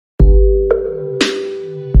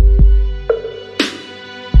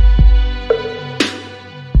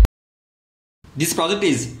This project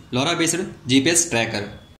is LoRa based GPS tracker.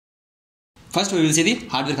 First we will see the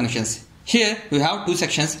hardware connections. Here we have two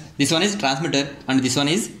sections. This one is transmitter and this one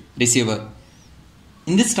is receiver.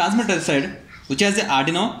 In this transmitter side, which has the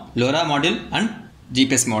arduino, LoRa module and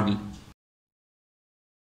GPS module.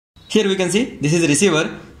 Here we can see this is the receiver.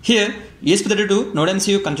 Here ESP32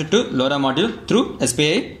 nodemcu connected to LoRa module through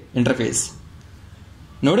SPI interface.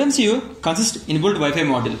 Nodemcu consists inbuilt Wi-Fi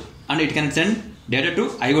module and it can send data to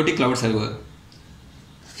IoT cloud server.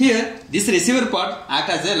 Here this receiver part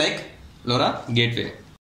acts as a LoRa gateway.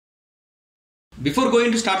 Before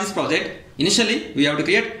going to start this project, initially we have to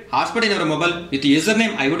create hotspot in our mobile with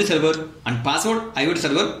username IoT server and password IoT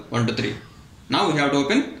server 123. Now we have to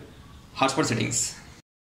open hotspot settings.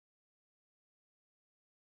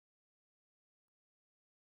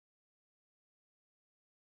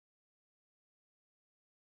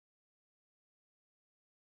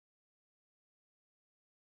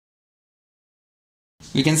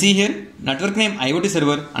 We can see here network name IoT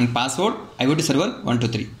server and password IoT server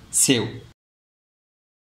 123. Save.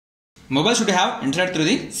 Mobile should have internet through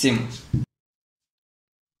the SIM.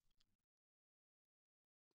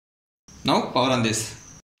 Now power on this.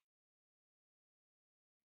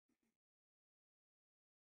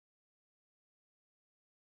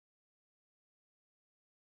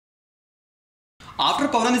 After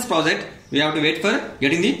power on this project, we have to wait for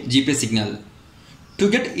getting the GPS signal. To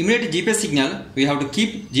get immediate GPS signal, we have to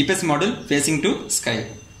keep GPS module facing to sky.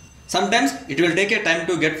 Sometimes it will take a time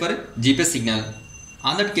to get for GPS signal.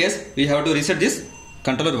 On that case, we have to reset this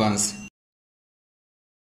controller once.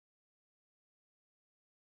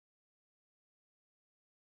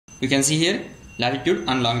 We can see here latitude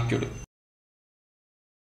and longitude.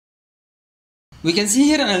 We can see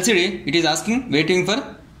here on LCD, it is waiting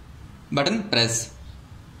for button press.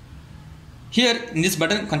 Here in this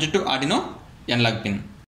button connected to Arduino analog pin.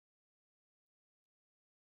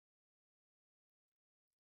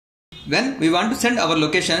 When we want to send our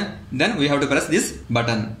location, then we have to press this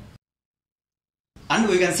button. And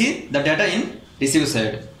we can see the data in receive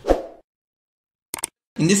side.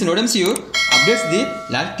 In this nodemcu updates the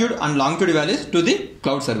latitude and longitude values to the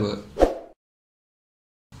cloud server.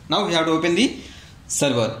 Now we have to open the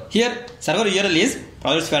server. Here server URL is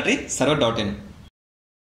projectsfactory server.in.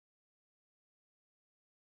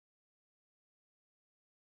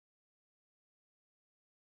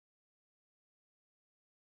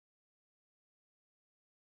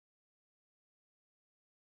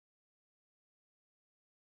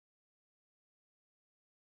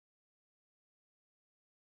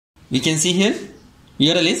 We can see here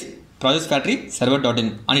URL is projectsfactory server.in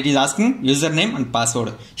and it is asking username and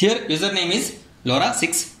password. Here username is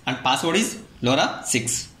LoRa6 and password is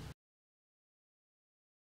LoRa6.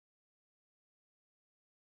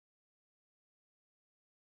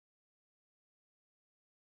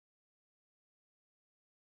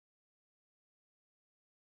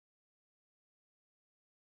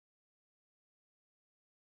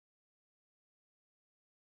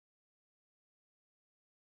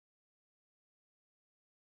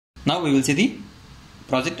 Now we will see the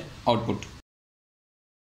project output.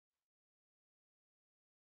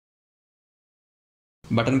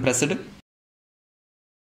 Button pressed.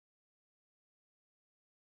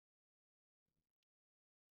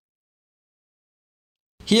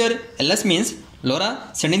 Here LS means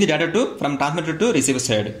LoRa sending the data from transmitter to receiver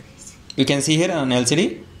side. You can see here on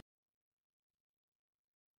LCD.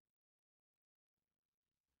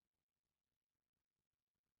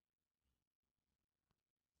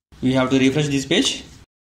 We have to refresh this page.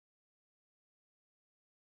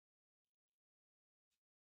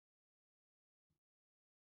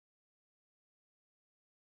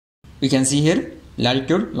 We can see here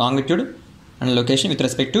latitude, longitude and location with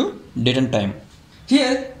respect to date and time.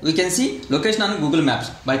 Here we can see location on Google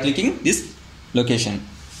Maps by clicking this location.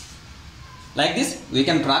 Like this we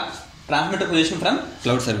can track transmitter position from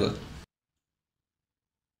cloud server.